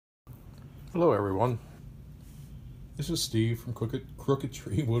Hello everyone, this is Steve from Crooked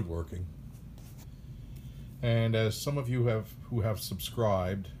Tree Woodworking, and as some of you who have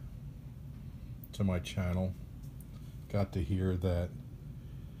subscribed to my channel got to hear that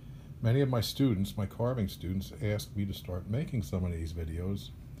many of my students, my carving students, asked me to start making some of these videos,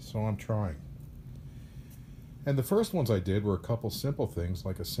 so I'm trying. And the first ones I did were a couple simple things,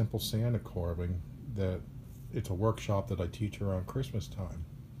 like a simple Santa carving that it's a workshop that I teach around Christmas time.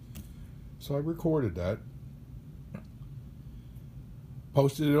 So I recorded that,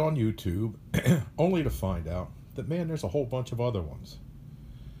 posted it on YouTube, only to find out that, man, there's a whole bunch of other ones.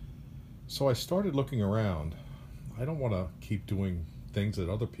 So I started looking around. I don't want to keep doing things that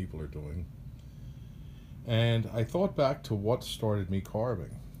other people are doing. And I thought back to what started me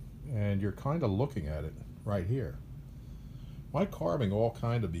carving. And you're kind of looking at it right here. My carving all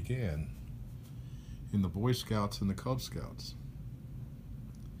kind of began in the Boy Scouts and the Cub Scouts.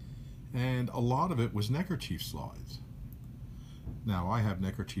 And a lot of it was neckerchief slides. Now, I have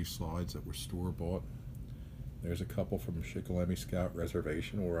neckerchief slides that were store-bought. There's a couple from Shikellamy Scout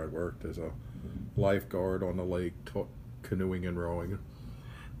Reservation where I worked as a lifeguard on the lake, taught canoeing and rowing.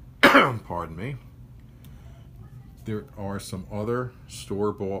 Pardon me. There are some other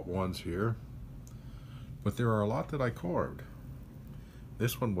store-bought ones here, but there are a lot that I carved.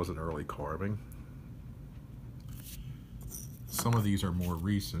 This one was an early carving. Some of these are more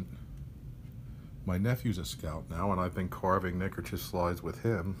recent. My nephew's a scout now, and I've been carving neckerchief slides with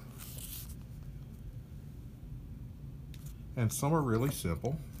him. And some are really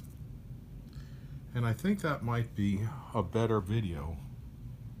simple. And I think that might be a better video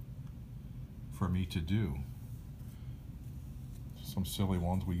for me to do. Some silly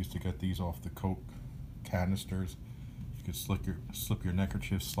ones. We used to get these off the Coke canisters. You could slip your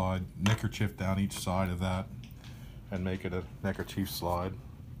neckerchief down each side of that and make it a neckerchief slide.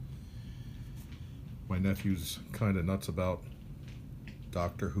 My nephew's kind of nuts about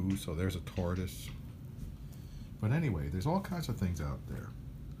Doctor Who, so there's a TARDIS. But anyway, there's all kinds of things out there.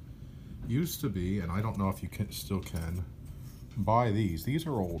 Used to be, and I don't know if you still can, buy these. These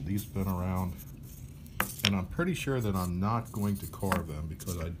are old. These have been around. And I'm pretty sure that I'm not going to carve them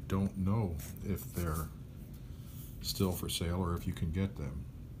because I don't know if they're still for sale or if you can get them.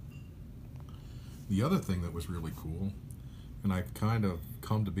 The other thing that was really cool, and I've kind of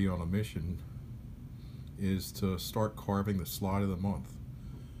come to be on a mission, is to start carving the slide of the month.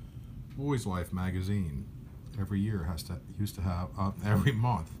 Boys Life magazine every year used to have every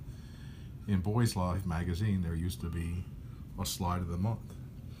month in Boys Life magazine there used to be a slide of the month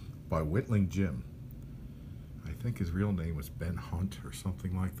by Whitling Jim. I think his real name was Ben Hunt or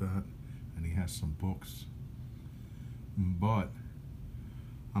something like that, and he has some books. But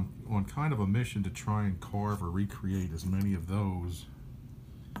I'm on kind of a mission to try and carve or recreate as many of those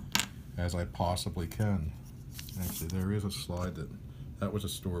as I possibly can. Actually, there is a slide that was a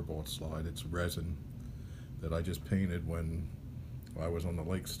store-bought slide. It's resin that I just painted when I was on the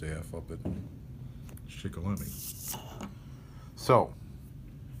lake staff up at Shikellamy. So,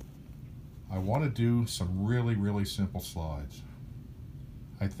 I want to do some really, really simple slides.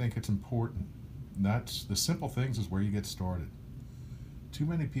 I think it's important. That's the simple things is where you get started. Too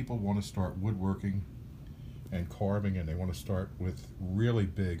many people want to start woodworking and carving, and they want to start with really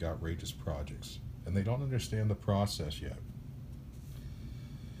big, outrageous projects, and they don't understand the process yet.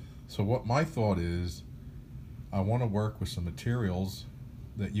 So what my thought is, I want to work with some materials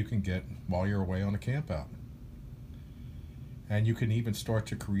that you can get while you're away on a camp out. And you can even start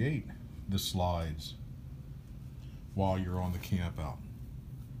to create the slides while you're on the camp out.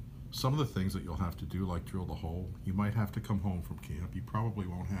 Some of the things that you'll have to do, like drill the hole, you might have to come home from camp. You probably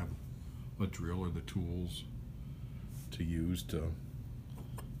won't have a drill or the tools to use to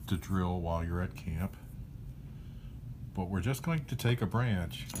drill while you're at camp. But we're just going to take a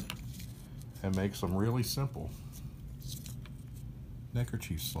branch and make some really simple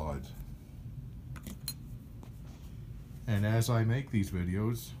neckerchief slides. And as I make these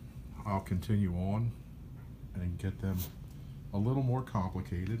videos, I'll continue on and get them a little more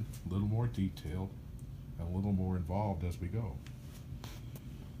complicated, a little more detailed, and a little more involved as we go.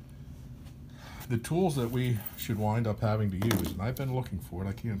 The tools that we should wind up having to use, and I've been looking for it,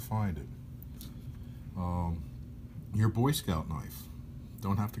 I can't find it. Your Boy Scout knife.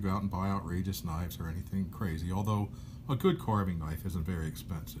 Don't have to go out and buy outrageous knives or anything crazy, although a good carving knife isn't very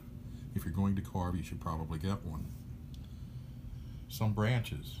expensive. If you're going to carve, you should probably get one. Some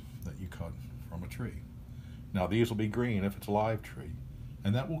branches that you cut from a tree. Now these will be green if it's a live tree,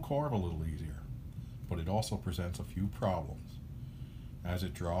 and that will carve a little easier, but it also presents a few problems. As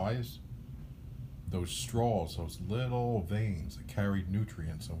it dries, those straws, those little veins that carried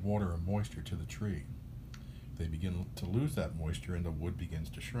nutrients and water and moisture to the tree. They begin to lose that moisture and the wood begins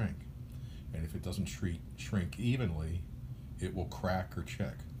to shrink. And if it doesn't shrink evenly, it will crack or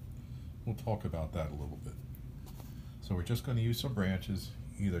check. We'll talk about that a little bit. So we're just going to use some branches,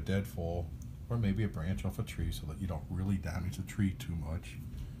 either dead fall or maybe a branch off a tree so that you don't really damage the tree too much.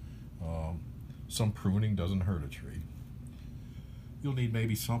 Some pruning doesn't hurt a tree. You'll need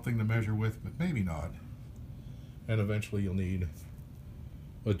maybe something to measure with, but maybe not. And eventually you'll need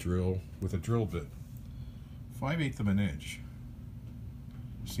a drill with a drill bit. 5/8 of an inch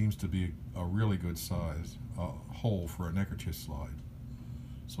seems to be a really good size hole for a neckerchief slide.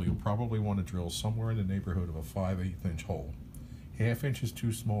 So you'll probably want to drill somewhere in the neighborhood of a 5/8 inch hole. 1/2 inch is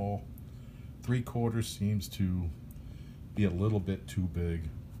too small. 3/4 seems to be a little bit too big.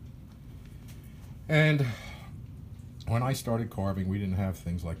 And when I started carving, we didn't have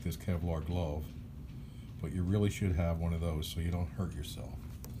things like this Kevlar glove, but you really should have one of those so you don't hurt yourself.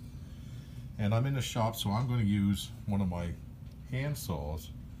 And I'm in the shop, so I'm going to use one of my hand saws.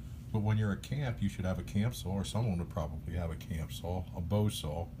 But when you're at camp, you should have a camp saw, or someone would probably have a camp saw, a bow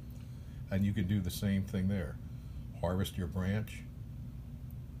saw, and you can do the same thing there. Harvest your branch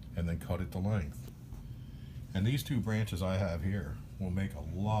and then cut it to length. And these two branches I have here will make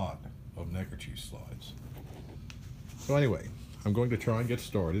a lot of neckerchief slides. So anyway, I'm going to try and get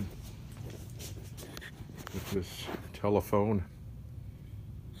started with this telephone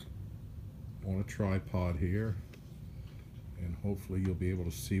on a tripod here, and hopefully you'll be able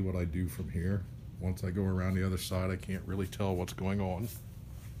to see what I do from here. Once I go around the other side, I can't really tell what's going on.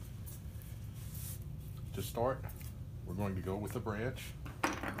 To start, we're going to go with the branch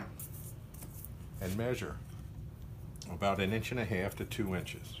and measure about 1.5 inches to 2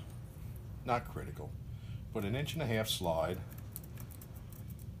 inches. Not critical, but 1.5 inch slide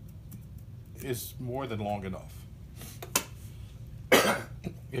is more than long enough.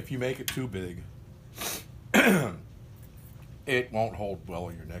 If you make it too big, it won't hold well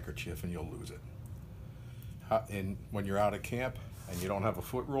in your neckerchief and you'll lose it. And when you're out at camp and you don't have a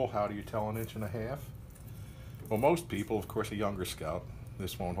foot rule, how do you tell 1.5 inches? Well, most people, of course a younger scout,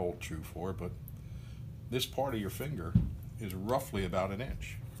 this won't hold true for, but this part of your finger is roughly about 1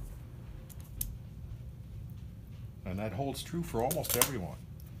 inch. And that holds true for almost everyone.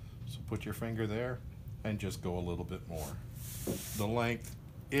 So put your finger there and just go a little bit more. The length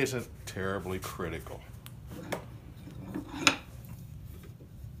isn't terribly critical.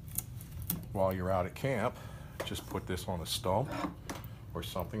 While you're out at camp, just put this on a stump or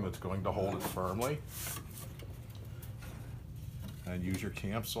something that's going to hold it firmly, and use your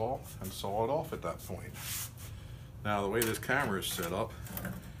camp saw and saw it off at that point. Now the way this camera is set up,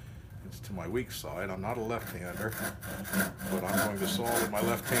 it's to my weak side. I'm not a left-hander, but I'm going to saw with my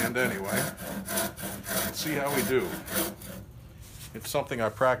left hand anyway. Let's see how we do. It's something I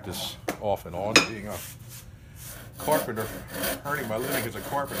practice off and on, being a carpenter, earning my living as a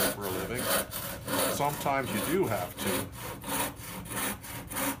carpenter for a living. Sometimes you do have to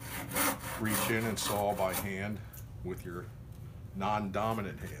reach in and saw by hand with your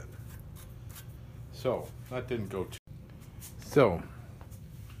non-dominant hand. So that didn't go too. So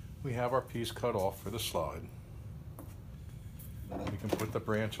we have our piece cut off for the slide. You can put the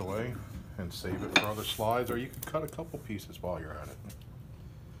branch away and save it for other slides, or you can cut a couple pieces while you're at it.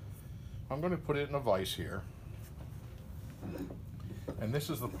 I'm going to put it in a vise here, and this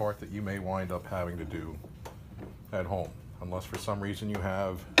is the part that you may wind up having to do at home, unless for some reason you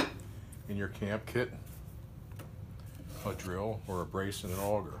have in your camp kit a drill or a brace and an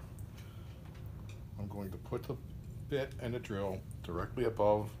auger. I'm going to put the bit and the drill directly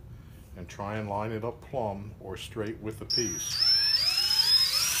above and try and line it up plumb or straight with the piece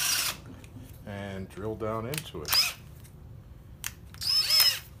and drill down into it.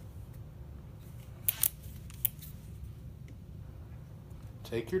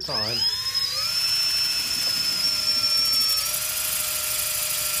 Take your time.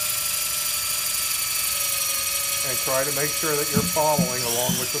 And try to make sure that you're following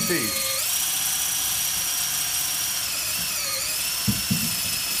along with the piece.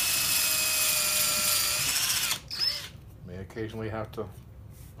 May occasionally have to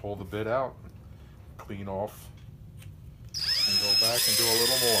pull the bit out, clean off, and go back and do a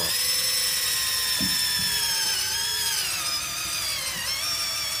little more.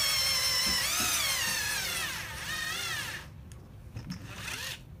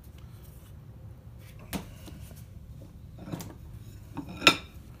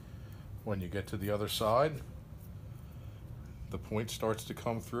 When you get to the other side, the point starts to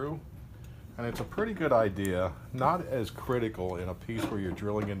come through, and it's a pretty good idea, not as critical in a piece where you're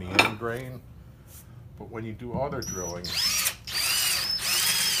drilling in the end grain, But when you do other drilling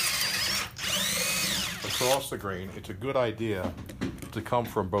across the grain, it's a good idea to come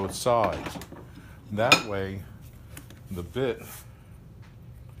from both sides. That way, the bit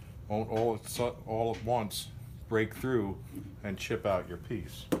won't all at once break through and chip out your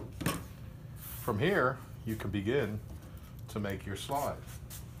piece. From here, you can begin to make your slide.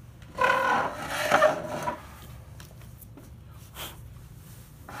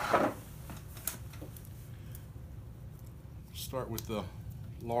 Start with the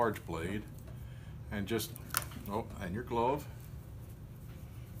large blade and just, oh, and your glove.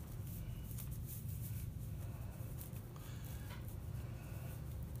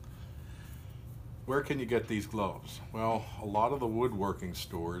 Where can you get these gloves? Well, a lot of the woodworking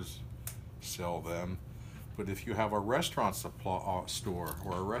stores sell them, but if you have a restaurant store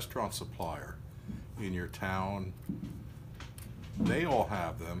or a restaurant supplier in your town, they all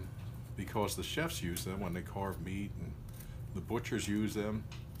have them because the chefs use them when they carve meat and the butchers use them.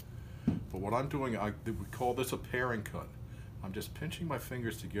 But what I'm doing, we call this a paring cut. I'm just pinching my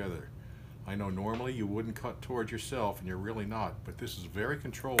fingers together. I know normally you wouldn't cut towards yourself, and you're really not, but this is very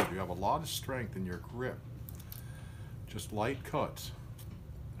controlled. You have a lot of strength in your grip. Just light cuts.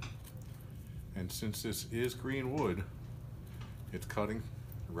 And since this is green wood, it's cutting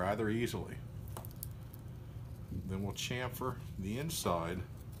rather easily. Then we'll chamfer the inside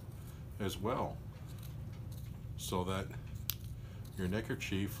as well, so that your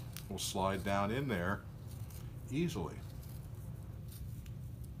neckerchief will slide down in there easily.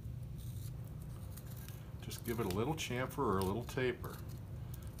 Just give it a little chamfer or a little taper.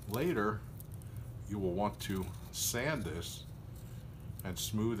 Later, you will want to sand this and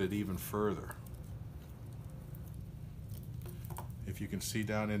smooth it even further. If you can see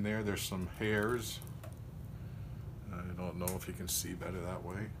down in there, there's some hairs. I don't know if you can see better that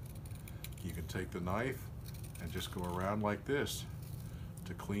way. You can take the knife and just go around like this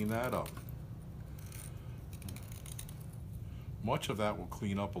to clean that up. Much of that will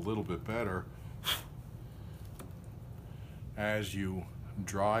clean up a little bit better as you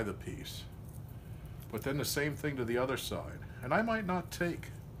dry the piece. But then the same thing to the other side. And I might not take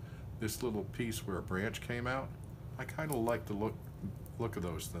this little piece where a branch came out. I kind of like the look of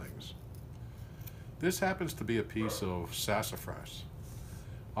those things. This happens to be a piece of sassafras.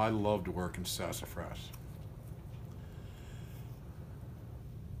 I love to work in sassafras.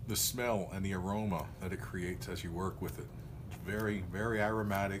 The smell and the aroma that it creates as you work with it. It's very, very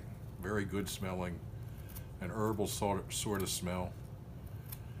aromatic, very good smelling, an herbal sort of smell,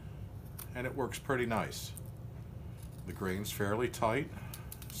 and it works pretty nice. The grain's fairly tight,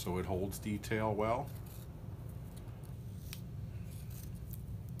 so it holds detail well.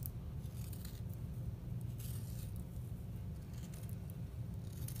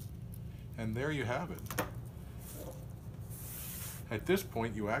 And there you have it. At this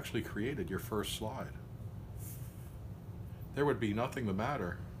point, you actually created your first slide. There would be nothing the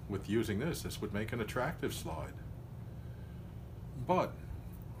matter with using this. This would make an attractive slide. But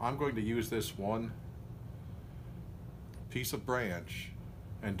I'm going to use this one piece of branch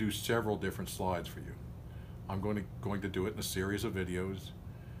and do several different slides for you. I'm going to do it in a series of videos.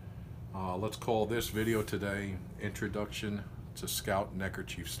 Let's call this video today Introduction to SCOUT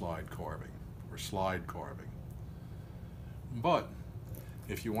Neckerchief Slide Carving, or Slide Carving. But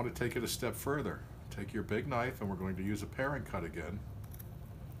if you want to take it a step further, take your big knife, and we're going to use a paring cut again,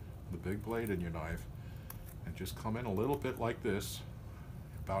 the big blade in your knife, and just come in a little bit like this,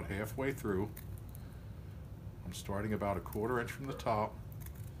 about halfway through. I'm starting about 1/4 inch from the top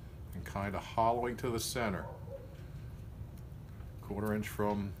and kind of hollowing to the center. 1/4 inch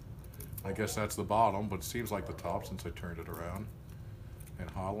from, I guess that's the bottom, but it seems like the top since I turned it around. And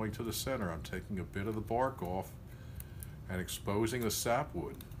hollowing to the center, I'm taking a bit of the bark off and exposing the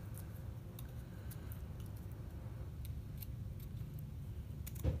sapwood.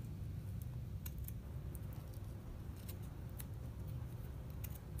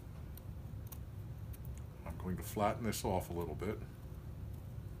 I'm going to flatten this off a little bit.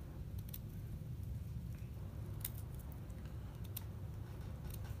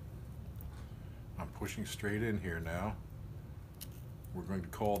 I'm pushing straight in here now. We're going to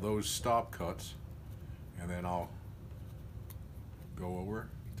call those stop cuts, and then I'll go over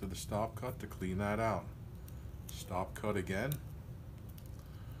to the stop cut to clean that out. Stop cut again,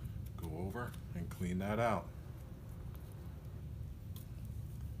 go over and clean that out.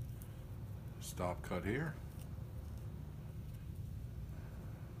 Stop cut here,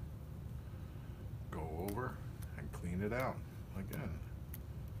 go over and clean it out again.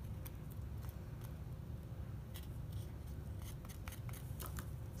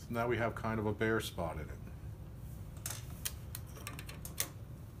 now we have kind of a bare spot in it.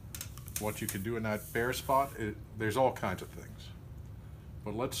 What you can do in that bare spot, there's all kinds of things.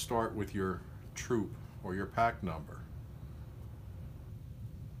 But let's start with your troop or your pack number.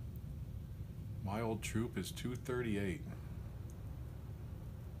 My old troop is 238.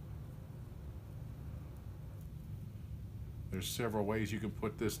 There's several ways you can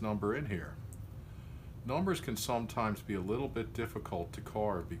put this number in here. Numbers can sometimes be a little bit difficult to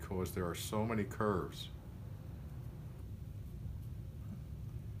carve because there are so many curves.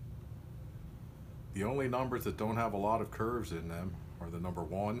 The only numbers that don't have a lot of curves in them are the number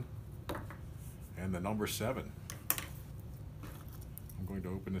 1 and the number 7. I'm going to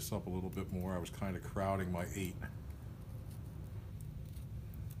open this up a little bit more. I was kind of crowding my 8.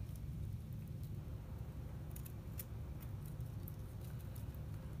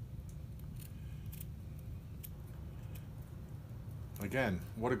 Again,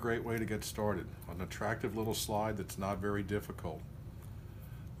 what a great way to get started. An attractive little slide that's not very difficult.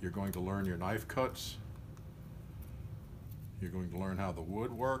 You're going to learn your knife cuts. You're going to learn how the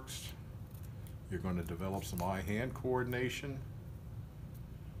wood works. You're going to develop some eye-hand coordination,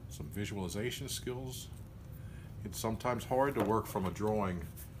 some visualization skills. It's sometimes hard to work from a drawing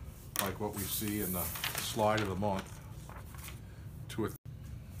like what we see in the slide of the month to a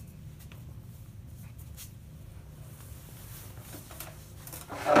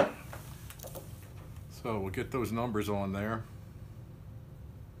So we'll get those numbers on there.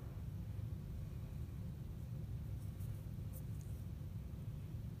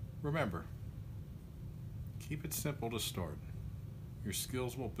 Remember, keep it simple to start. Your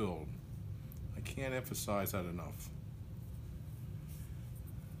skills will build. I can't emphasize that enough.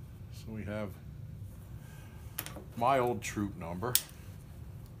 So we have my old troop number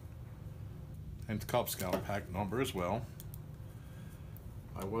and Cub Scout pack number as well.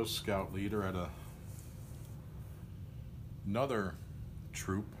 I was scout leader at another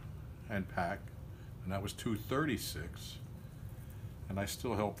troop and pack, and that was 236. And I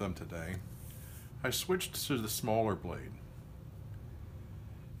still help them today. I switched to the smaller blade.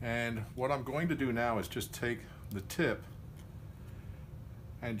 And what I'm going to do now is just take the tip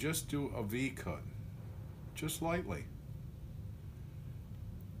and just do a V cut, just lightly.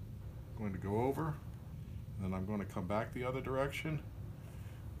 I'm going to go over, and then I'm going to come back the other direction,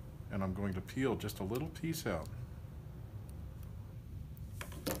 and I'm going to peel just a little piece out.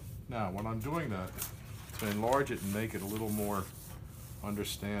 Now, when I'm doing that, to enlarge it and make it a little more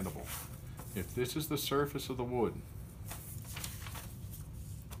understandable. If this is the surface of the wood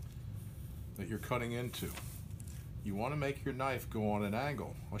that you're cutting into, you want to make your knife go on an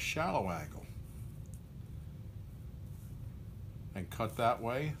angle, a shallow angle. And cut that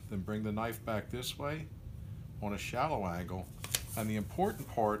way, then bring the knife back this way on a shallow angle. And the important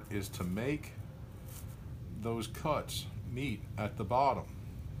part is to make those cuts meet at the bottom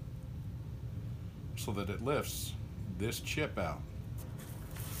so that it lifts this chip out.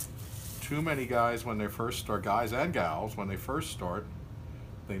 Too many guys when they first start, guys and gals, when they first start,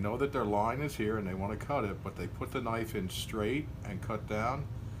 they know that their line is here and they want to cut it, but they put the knife in straight and cut down,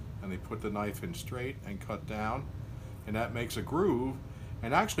 and they put the knife in straight and cut down, and that makes a groove.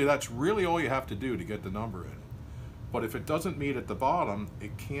 And actually that's really all you have to do to get the number in. But if it doesn't meet at the bottom,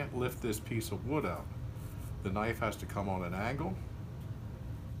 it can't lift this piece of wood out. The knife has to come on an angle,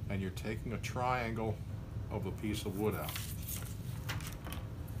 and you're taking a triangle of a piece of wood out.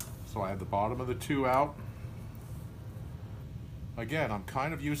 So I have the bottom of the 2 out. Again, I'm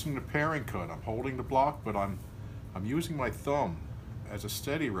kind of using the paring cut. I'm holding the block, but I'm using my thumb as a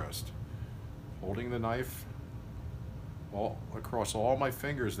steady rest, holding the knife all across all my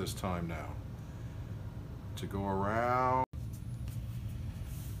fingers this time now to go around.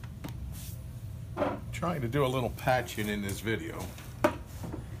 Trying to do a little patching in this video.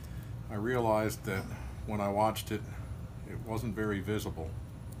 I realized that when I watched it, it wasn't very visible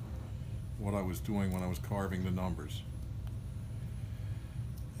what I was doing when I was carving the numbers.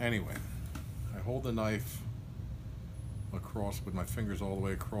 Anyway, I hold the knife across with my fingers all the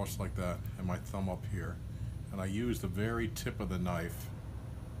way across like that and my thumb up here, and I use the very tip of the knife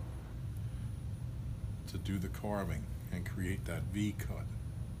to do the carving and create that V cut.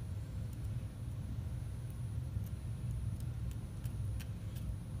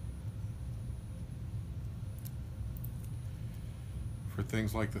 For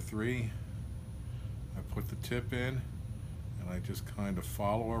things like the 3, I put the tip in and I just kind of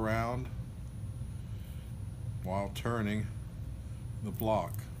follow around while turning the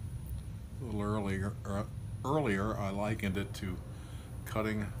block. A little earlier I likened it to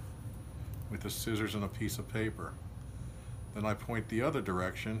cutting with the scissors and a piece of paper. Then I point the other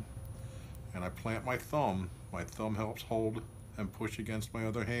direction and I plant my thumb helps hold and push against my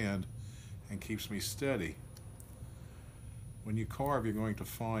other hand and keeps me steady. When you carve, you're going to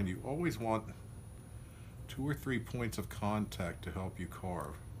find you always want 2 or 3 points of contact to help you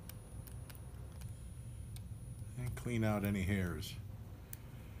carve. And clean out any hairs.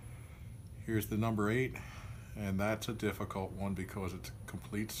 Here's the number 8, and that's a difficult one because it's a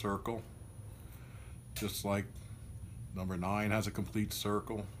complete circle. Just like number 9 has a complete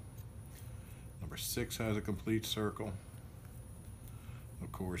circle. Number 6 has a complete circle.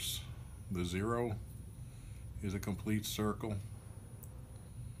 Of course, the 0 is a complete circle.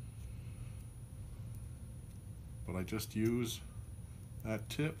 But I just use that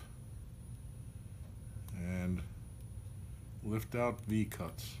tip and lift out V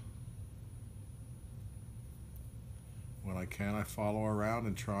cuts. When I can, I follow around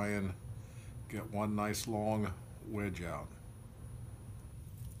and try and get one nice long wedge out.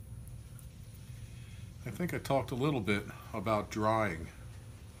 I think I talked a little bit about drying,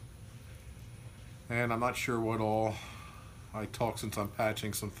 and I'm not sure what all I talked since I'm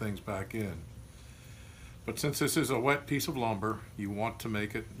patching some things back in. But since this is a wet piece of lumber, you want to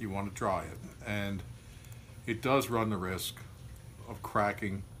dry it, and it does run the risk of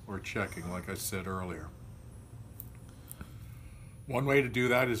cracking or checking, like I said earlier. One way to do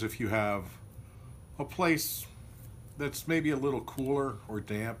that is if you have a place that's maybe a little cooler or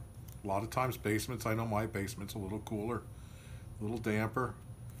damp. A lot of times basements, I know my basement's a little cooler, a little damper.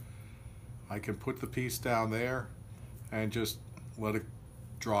 I can put the piece down there and just let it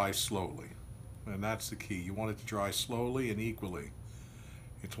dry slowly. And that's the key. You want it to dry slowly and equally.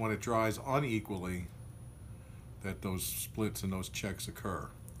 It's when it dries unequally that those splits and those checks occur.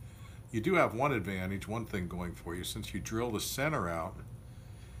 You do have one advantage, one thing going for you. Since you drill the center out,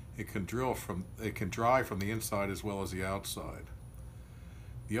 it can dry from the inside as well as the outside.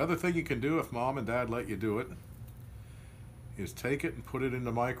 The other thing you can do, if mom and dad let you do it, is take it and put it in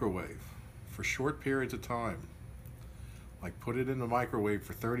the microwave for short periods of time. Like put it in the microwave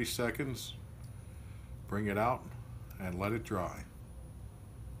for 30 seconds, bring it out, and let it dry.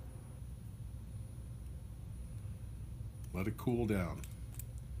 Let it cool down.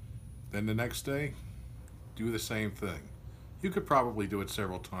 Then the next day, do the same thing. You could probably do it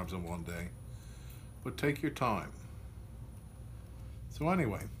several times in one day, but take your time. So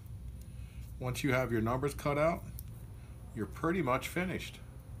anyway, once you have your numbers cut out, you're pretty much finished.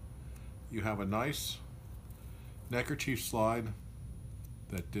 You have a nice neckerchief slide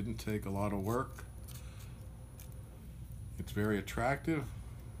that didn't take a lot of work. It's very attractive,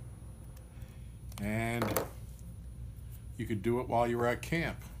 and you could do it while you were at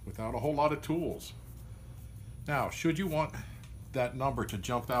camp without a whole lot of tools. Now, should you want that number to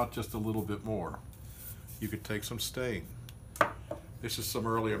jump out just a little bit more, you could take some stain. This is some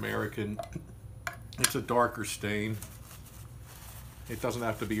early American. It's a darker stain. It doesn't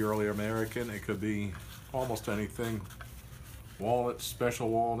have to be early American. It could be almost anything. Walnut, special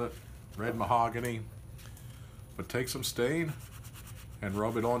walnut, red mahogany. But take some stain and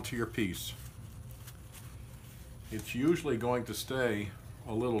rub it onto your piece. It's usually going to stay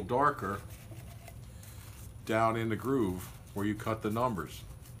a little darker down in the groove where you cut the numbers.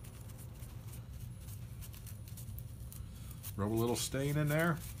 Rub a little stain in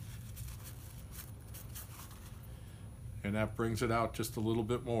there, and that brings it out just a little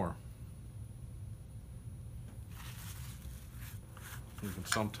bit more. You can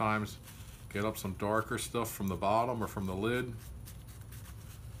sometimes get up some darker stuff from the bottom or from the lid,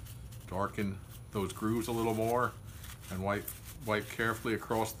 darken those grooves a little more, and wipe carefully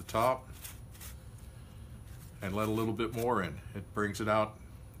across the top and let a little bit more in. It brings it out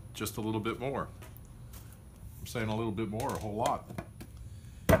just a little bit more. I'm saying a little bit more, a whole lot.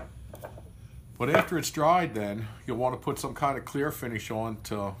 But after it's dried, then you'll want to put some kind of clear finish on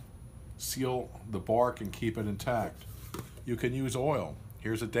to seal the bark and keep it intact. You can use oil.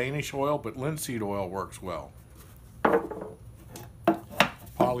 Here's a Danish oil, but linseed oil works well.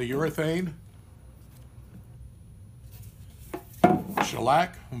 Polyurethane,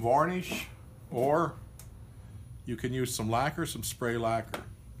 shellac varnish, or you can use some lacquer, some spray lacquer.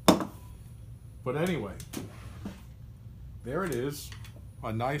 But anyway, there it is,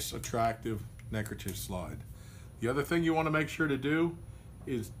 a nice, attractive neckerchief slide. The other thing you want to make sure to do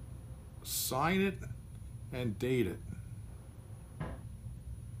is sign it and date it.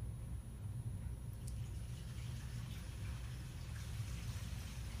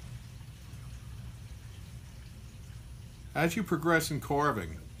 As you progress in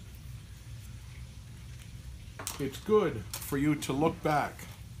carving, it's good for you to look back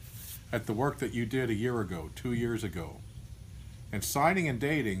at the work that you did a year ago, 2 years ago. And signing and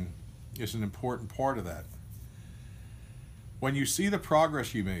dating is an important part of that. When you see the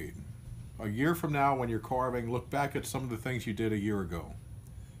progress you made, a year from now when you're carving, look back at some of the things you did a year ago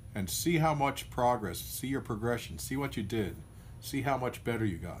and see how much progress, see your progression, see what you did, see how much better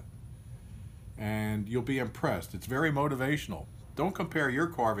you got. And you'll be impressed. It's very motivational. Don't compare your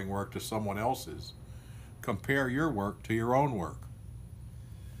carving work to someone else's. Compare your work to your own work.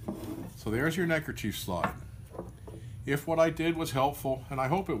 So there's your neckerchief slide. If what I did was helpful, and I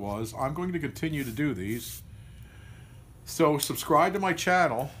hope it was, I'm going to continue to do these. So subscribe to my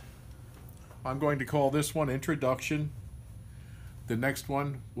channel. I'm going to call this one Introduction. The next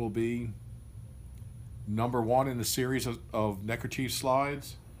one will be number 1 in the series of neckerchief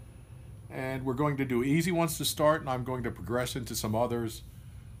slides. And we're going to do easy ones to start, and I'm going to progress into some others.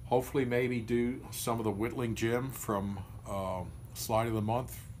 Hopefully maybe do some of the whittling Jim from Slide of the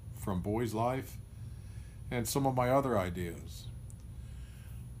Month from Boy's Life, and some of my other ideas.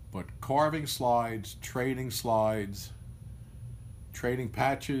 But carving slides, trading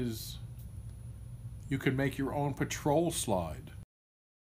patches, you can make your own patrol slide.